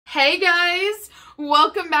Hey guys,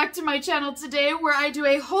 welcome back to my channel today where I do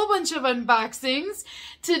a whole bunch of unboxings.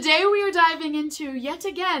 Today we are diving into, yet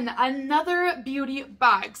again, another beauty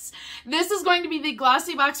box. This is going to be the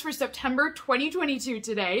Glossybox for September 2022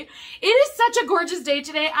 today. It is such a gorgeous day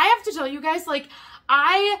today. I have to tell you guys,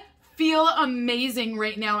 I feel amazing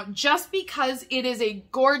right now just because it is a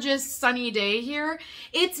gorgeous sunny day here.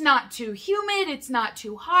 It's not too humid, it's not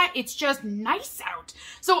too hot, it's just nice out.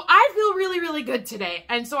 So I feel really good today,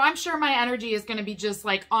 and so I'm sure my energy is going to be just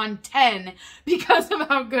like on 10 because of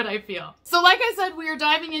how good I feel. So like I said, we are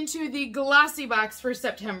diving into the Glossybox for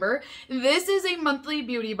September. This is a monthly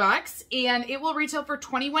beauty box and it will retail for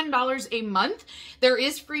 $21 a month. There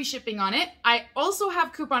is free shipping on it. I also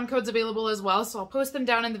have coupon codes available as well, so I'll post them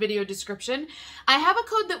down in the video description. I have a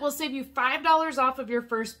code that will save you $5 off of your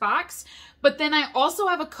first box, but then I also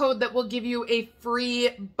have a code that will give you a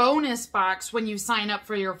free bonus box when you sign up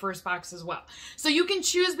for your first box as well. So you can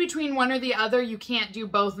choose between one or the other. You can't do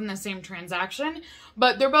both in the same transaction,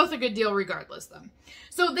 but they're both a good deal regardless though.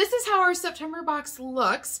 So this is how our September box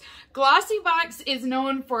looks. Glossybox is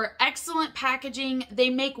known for excellent packaging. They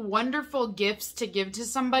make wonderful gifts to give to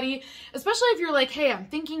somebody, especially if you're like, hey, I'm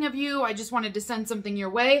thinking of you, I just wanted to send something your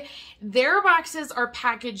way. Their boxes are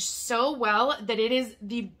packaged so well that it is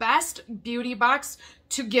the best beauty box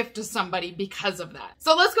to gift to somebody because of that.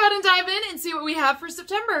 So let's go ahead and dive in and see what we have for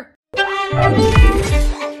September.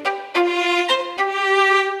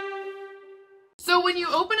 So when you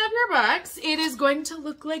open up your box, it is going to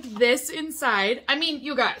look like this inside. I mean,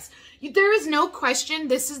 you guys, there is no question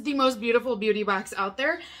this is the most beautiful beauty box out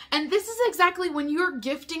there. And this is exactly when you're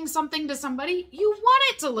gifting something to somebody, you want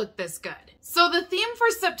it to look this good. So the theme for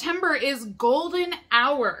September is golden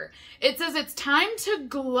hour. It says it's time to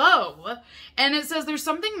glow. And it says there's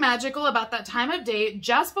something magical about that time of day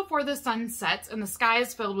just before the sun sets and the sky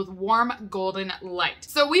is filled with warm golden light.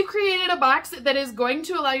 So we've created a box that is going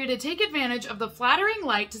to allow you to take advantage of the flattering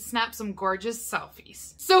light to snap some gorgeous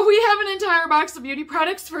selfies. So we have an entire box of beauty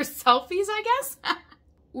products for selfies, I guess.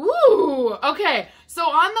 Ooh, okay. So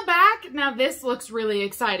on the back, now this looks really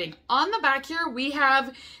exciting. On the back here, we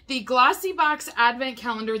have the Glossybox Advent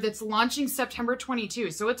Calendar that's launching September 22.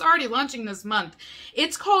 So it's already launching this month.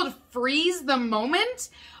 It's called Freeze the Moment,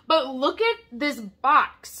 but look at this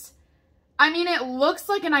box. I mean, it looks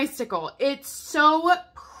like an icicle. It's so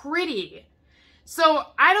pretty. So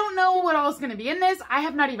I don't know what all is going to be in this. I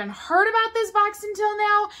have not even heard about this box until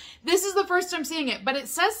now. This is the first time seeing it, but it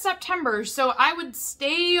says September, so I would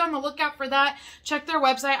stay on the lookout for that. Check their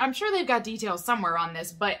website. I'm sure they've got details somewhere on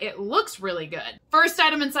this, but it looks really good. First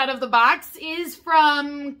item inside of the box is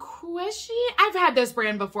from Queshi. I've had this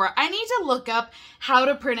brand before. I need to look up how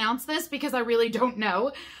to pronounce this because I really don't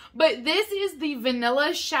know. But this is the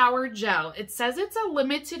Vanilla Shower Gel. It says it's a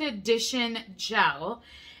limited edition gel,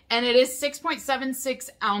 and it is 6.76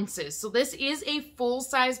 ounces. So this is a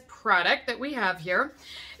full-size product that we have here.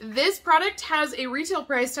 This product has a retail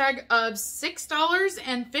price tag of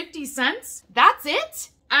 $6.50. That's it?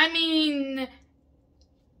 I mean,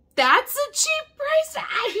 that's a cheap price.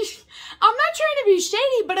 I'm not trying to be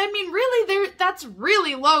shady, but I mean, really, that's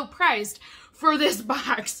really low priced for this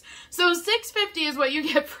box. So $6.50 is what you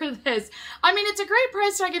get for this. I mean, it's a great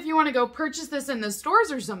price tag if you want to go purchase this in the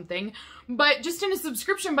stores or something, but just in a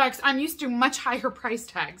subscription box, I'm used to much higher price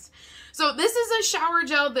tags. So this is a shower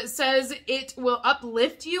gel that says it will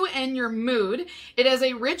uplift you and your mood. It has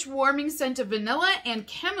a rich, warming scent of vanilla and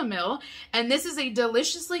chamomile, and this is a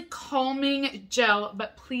deliciously calming gel,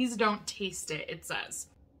 but please don't taste it, it says.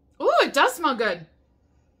 Ooh, it does smell good.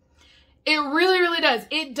 It really does.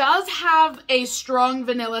 It does have a strong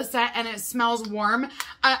vanilla scent and it smells warm.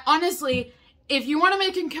 Honestly, if you want to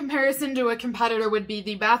make a comparison to a competitor would be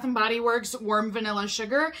the Bath & Body Works Warm Vanilla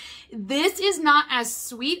Sugar. This is not as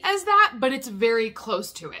sweet as that, but it's very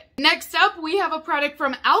close to it. Next up, we have a product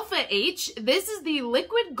from Alpha H. This is the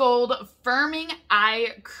Liquid Gold Firming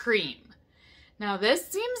Eye Cream. Now this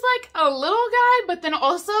seems like a little guy, but then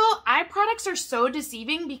also eye products are so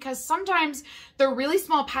deceiving because sometimes they're really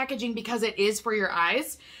small packaging because it is for your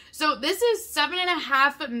eyes. So this is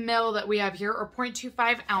 7.5 ml that we have here, or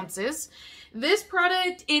 0.25 ounces. This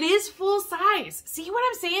product, it is full size. See what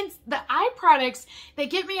I'm saying? The eye products, they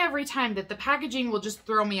get me every time that the packaging will just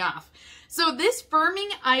throw me off. So this firming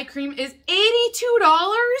eye cream is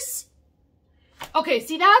 $82. Okay,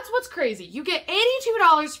 see, that's what's crazy. You get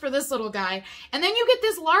 $82 for this little guy, and then you get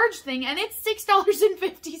this large thing, and it's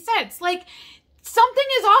 $6.50. Like, something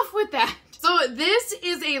is off with that. So this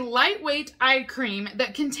is a lightweight eye cream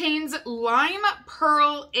that contains lime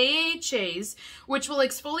pearl AHAs, which will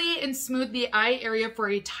exfoliate and smooth the eye area for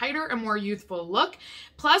a tighter and more youthful look.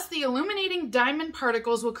 Plus, the illuminating diamond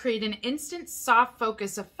particles will create an instant soft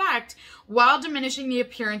focus effect while diminishing the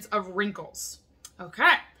appearance of wrinkles.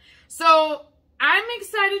 Okay, so I'm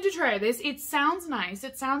excited to try this. It sounds nice.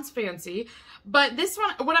 It sounds fancy. But this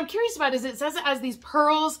one, what I'm curious about is it says it has these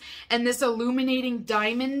pearls and this illuminating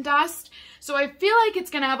diamond dust. So I feel like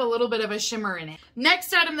it's going to have a little bit of a shimmer in it.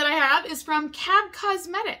 Next item that I have is from Cab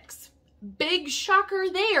Cosmetics. Big shocker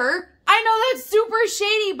there. I know that's super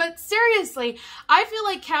shady, but seriously, I feel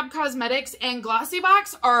like Cab Cosmetics and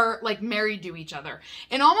Glossybox are like married to each other.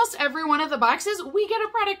 In almost every one of the boxes, we get a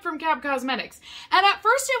product from Cab Cosmetics. And at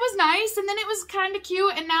first it was nice, and then it was kind of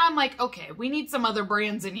cute, and now I'm like, okay, we need some other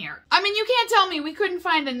brands in here. I mean, you can't tell me we couldn't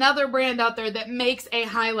find another brand out there that makes a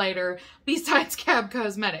highlighter besides Cab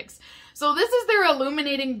Cosmetics. So this is their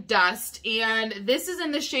illuminating dust, and this is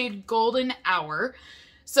in the shade Golden Hour.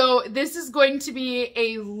 So this is going to be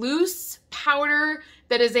a loose powder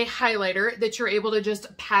that is a highlighter that you're able to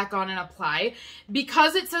just pack on and apply.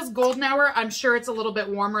 Because it says Golden Hour, I'm sure it's a little bit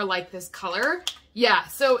warmer like this color. Yeah,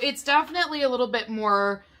 so it's definitely a little bit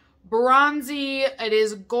more bronzy. It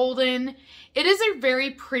is golden. It is a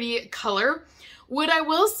very pretty color. What I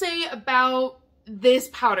will say about this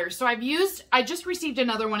powder, so I just received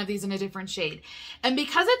another one of these in a different shade. And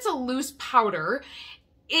because it's a loose powder,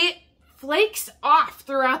 it flakes off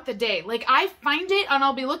throughout the day. Like, I find it and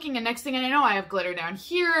I'll be looking, and next thing I know, I have glitter down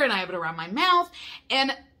here and I have it around my mouth,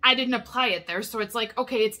 and I didn't apply it there. So it's like,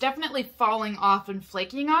 okay, it's definitely falling off and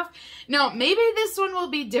flaking off. Now, maybe this one will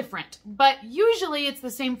be different, but usually it's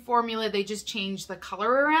the same formula. They just change the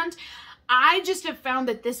color around. I just have found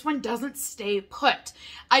that this one doesn't stay put.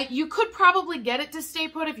 You could probably get it to stay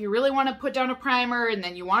put if you really want to put down a primer and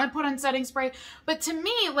then you want to put on setting spray. But to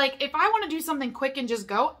me, like, if I want to do something quick and just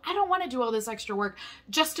go, I don't want to do all this extra work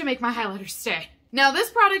just to make my highlighter stay. Now, this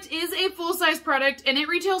product is a full-size product, and it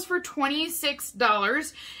retails for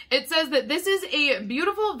 $26. It says that this is a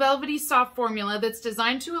beautiful velvety soft formula that's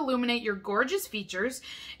designed to illuminate your gorgeous features.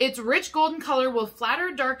 Its rich golden color will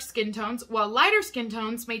flatter dark skin tones, while lighter skin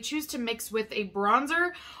tones may choose to mix with a bronzer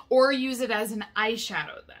or use it as an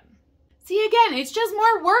eyeshadow then. See, again, it's just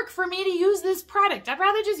more work for me to use this product. I'd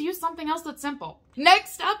rather just use something else that's simple.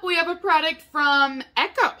 Next up, we have a product from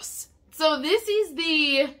Echoes. So this is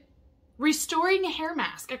the Restoring Hair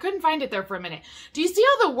Mask. I couldn't find it there for a minute. Do you see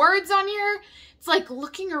all the words on here? It's like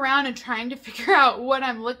looking around and trying to figure out what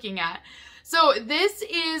I'm looking at. So this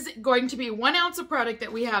is going to be 1 ounce of product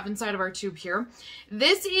that we have inside of our tube here.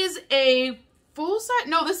 This is a full size,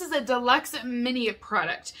 no, this is a deluxe mini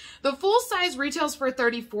product. The full size retails for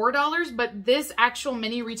 $34, but this actual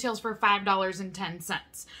mini retails for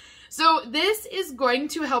 $5.10. So this is going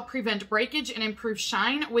to help prevent breakage and improve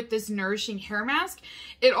shine with this nourishing hair mask.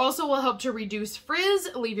 It also will help to reduce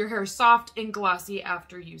frizz, leave your hair soft and glossy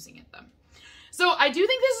after using it then. So I do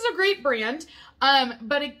think this is a great brand,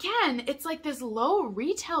 but again, it's like this low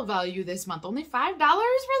retail value this month, only $5 for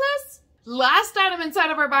this? Last item inside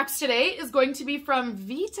of our box today is going to be from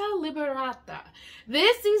Vita Liberata.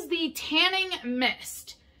 This is the Tanning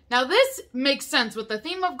Mist. Now this makes sense with the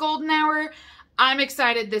theme of Golden Hour. I'm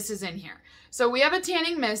excited this is in here. So we have a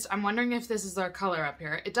tanning mist. I'm wondering if this is our color up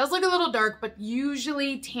here. It does look a little dark, but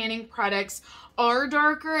usually tanning products are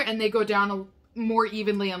darker and they go down more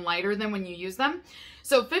evenly and lighter than when you use them.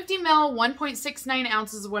 So 50 ml, 1.69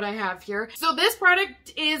 ounces is what I have here. So this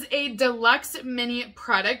product is a deluxe mini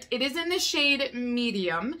product. It is in the shade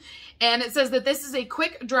medium, and it says that this is a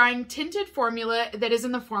quick drying tinted formula that is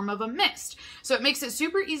in the form of a mist. So it makes it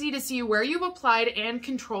super easy to see where you've applied and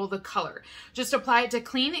control the color. Just apply it to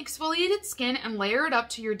clean exfoliated skin and layer it up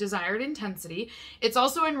to your desired intensity. It's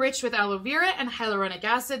also enriched with aloe vera and hyaluronic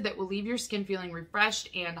acid that will leave your skin feeling refreshed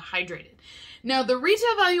and hydrated. Now, the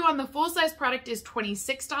retail value on the full-size product is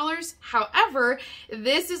 $26. However,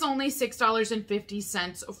 this is only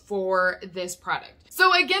 $6.50 for this product.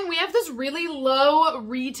 So again, we have this really low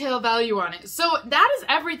retail value on it. So that is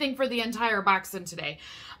everything for the entire box in today.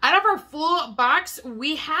 Out of our full box,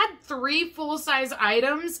 we had 3 full-size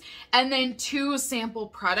items and then 2 sample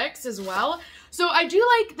products as well. So I do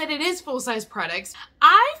like that it is full-size products.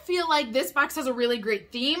 I feel like this box has a really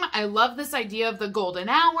great theme. I love this idea of the golden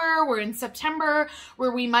hour. We're in September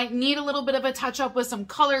where we might need a little bit of a touch-up with some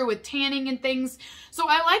color with tanning and things. So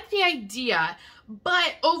I like the idea.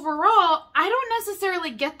 But overall, I don't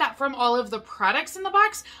necessarily get that from all of the products in the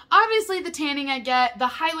box. Obviously, the tanning I get, the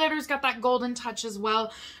highlighter's got that golden touch as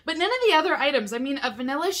well, but none of the other items. I mean, a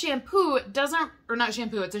vanilla shampoo doesn't, or not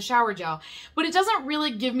shampoo, it's a shower gel, but it doesn't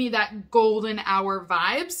really give me that golden hour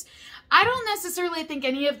vibes. I don't necessarily think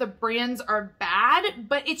any of the brands are bad,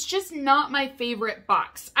 but it's just not my favorite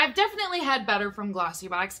box. I've definitely had better from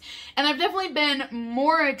Glossybox, and I've definitely been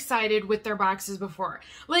more excited with their boxes before.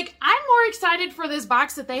 Like, I'm more excited for this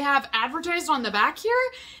box that they have advertised on the back here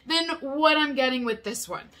than what I'm getting with this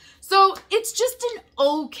one. So it's just an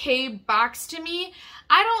okay box to me.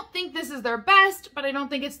 I don't think this is their best, but I don't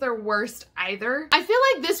think it's their worst either. I feel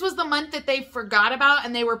like this was the month that they forgot about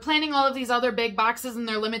and they were planning all of these other big boxes and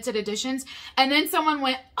their limited editions. And then someone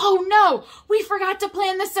went, oh no, we forgot to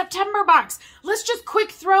plan the September box. Let's just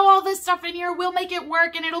quick throw all this stuff in here. We'll make it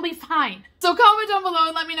work and it'll be fine. So comment down below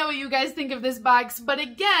and let me know what you guys think of this box. But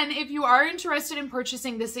again, if you are interested in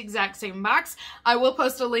purchasing this exact same box, I will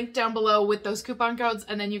post a link down below with those coupon codes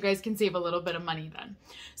and then you guys can save a little bit of money then.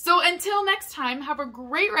 So until next time, have a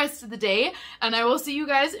great rest of the day and I will see you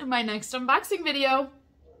guys in my next unboxing video.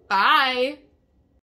 Bye!